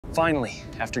Finally,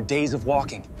 after days of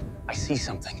walking, I see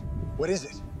something. What is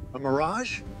it? A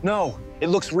mirage? No, it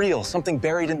looks real, something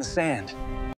buried in the sand.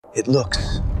 It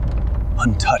looks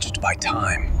untouched by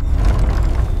time.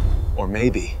 Or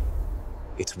maybe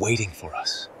it's waiting for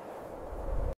us.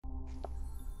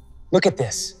 Look at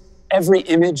this. Every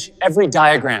image, every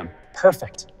diagram,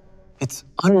 perfect. It's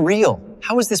unreal.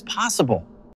 How is this possible?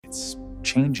 It's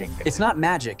changing. It's not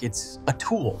magic, it's a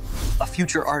tool, a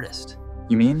future artist.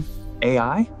 You mean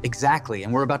AI? Exactly,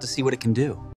 and we're about to see what it can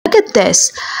do. Look at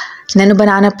this. Nano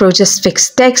Banana Pro just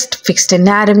fixed text, fixed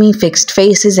anatomy, fixed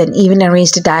faces, and even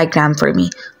arranged a diagram for me.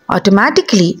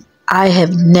 Automatically, I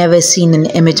have never seen an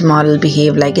image model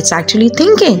behave like it's actually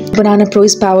thinking. Banana Pro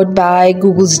is powered by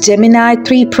Google's Gemini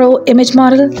 3 Pro image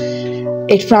model.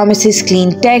 It promises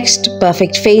clean text,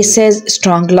 perfect faces,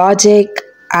 strong logic,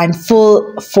 and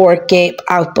full 4K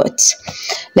outputs.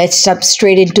 Let's jump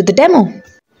straight into the demo.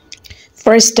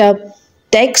 First up,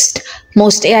 text.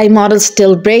 Most AI models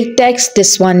still break text.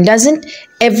 This one doesn't.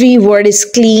 Every word is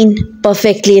clean,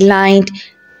 perfectly aligned,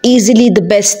 easily the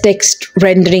best text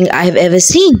rendering I have ever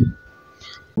seen.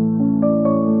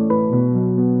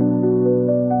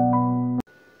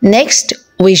 Next,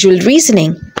 visual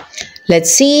reasoning.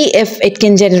 Let's see if it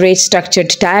can generate structured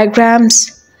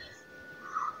diagrams.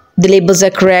 The labels are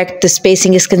correct, the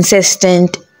spacing is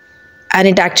consistent, and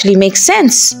it actually makes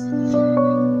sense.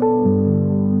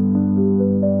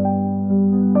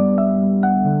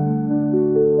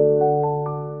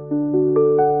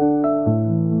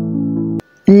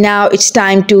 Now it's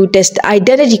time to test the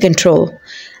identity control.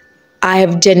 I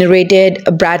have generated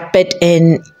a Brad Pitt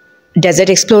in Desert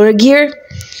Explorer gear,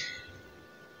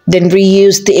 then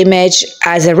reused the image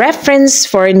as a reference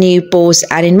for a new pose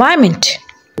and environment.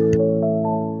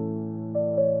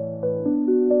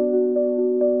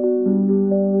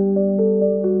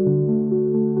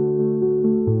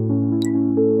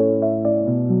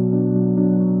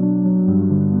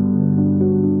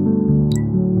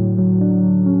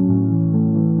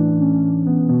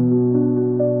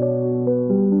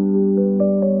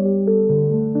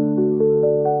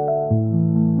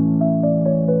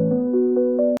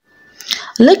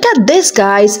 Look at this,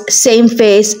 guys. Same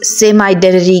face, same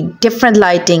identity, different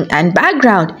lighting and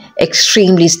background.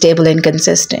 Extremely stable and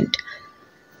consistent.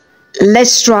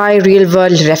 Let's try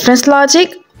real-world reference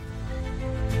logic.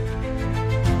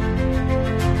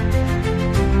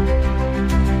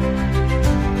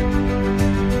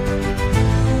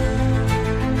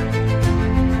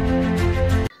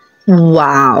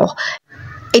 Wow.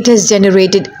 It has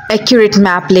generated accurate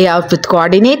map layout with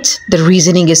coordinates. The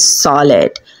reasoning is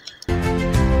solid.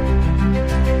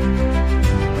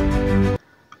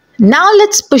 Now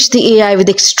let's push the AI with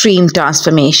extreme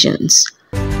transformations.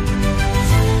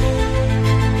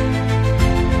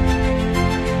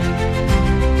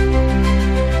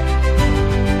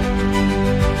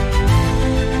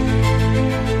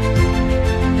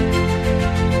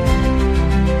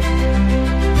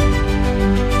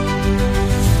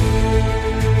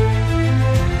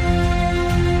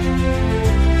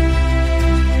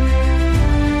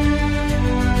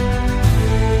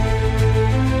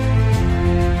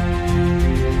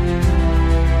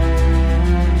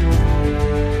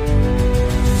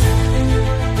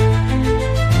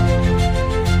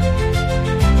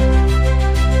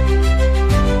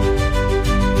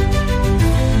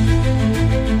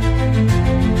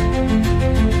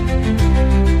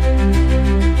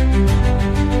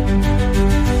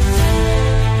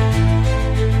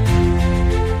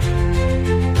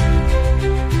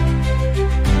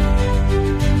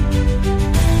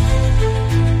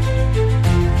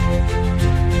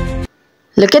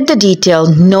 Look at the detail,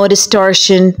 no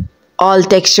distortion, all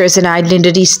textures and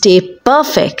identity stay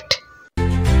perfect.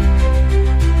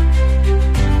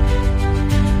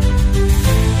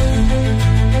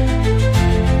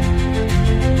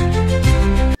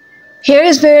 Here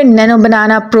is where Nano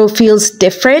Banana Pro feels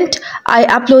different. I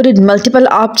uploaded multiple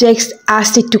objects,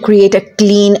 asked it to create a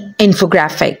clean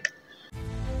infographic.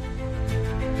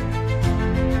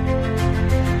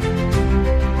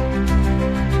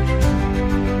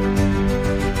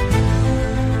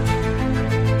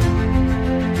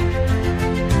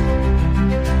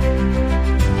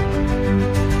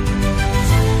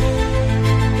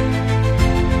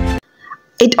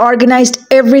 It organized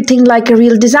everything like a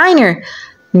real designer,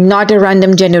 not a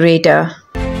random generator.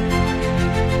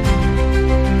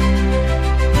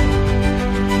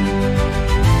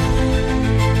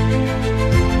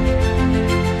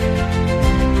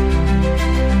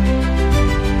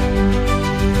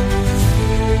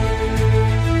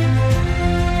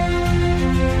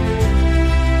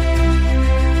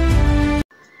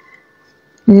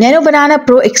 Nano Banana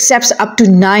Pro accepts up to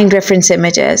 9 reference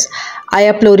images. I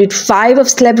uploaded 5 of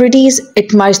celebrities.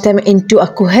 It merged them into a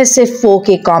cohesive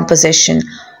 4K composition,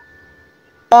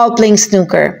 all playing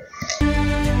snooker.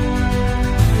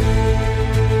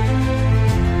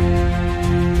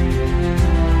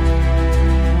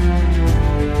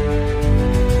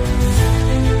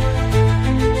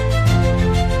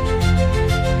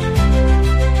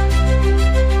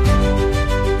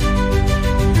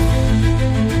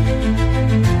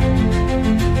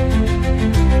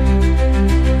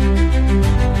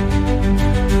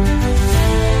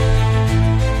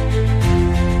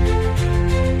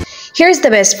 Here's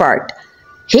the best part.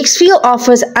 Higgsfield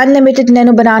offers unlimited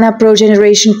Nano Banana Pro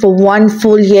generation for 1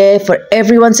 full year for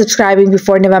everyone subscribing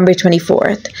before November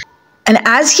 24th. And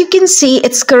as you can see,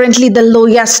 it's currently the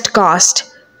lowest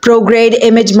cost pro-grade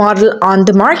image model on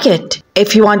the market.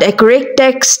 If you want accurate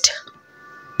text,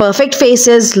 perfect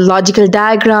faces, logical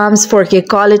diagrams, 4K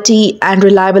quality, and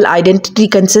reliable identity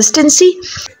consistency,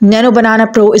 Nano Banana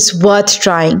Pro is worth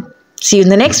trying. See you in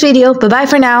the next video. Bye-bye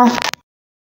for now.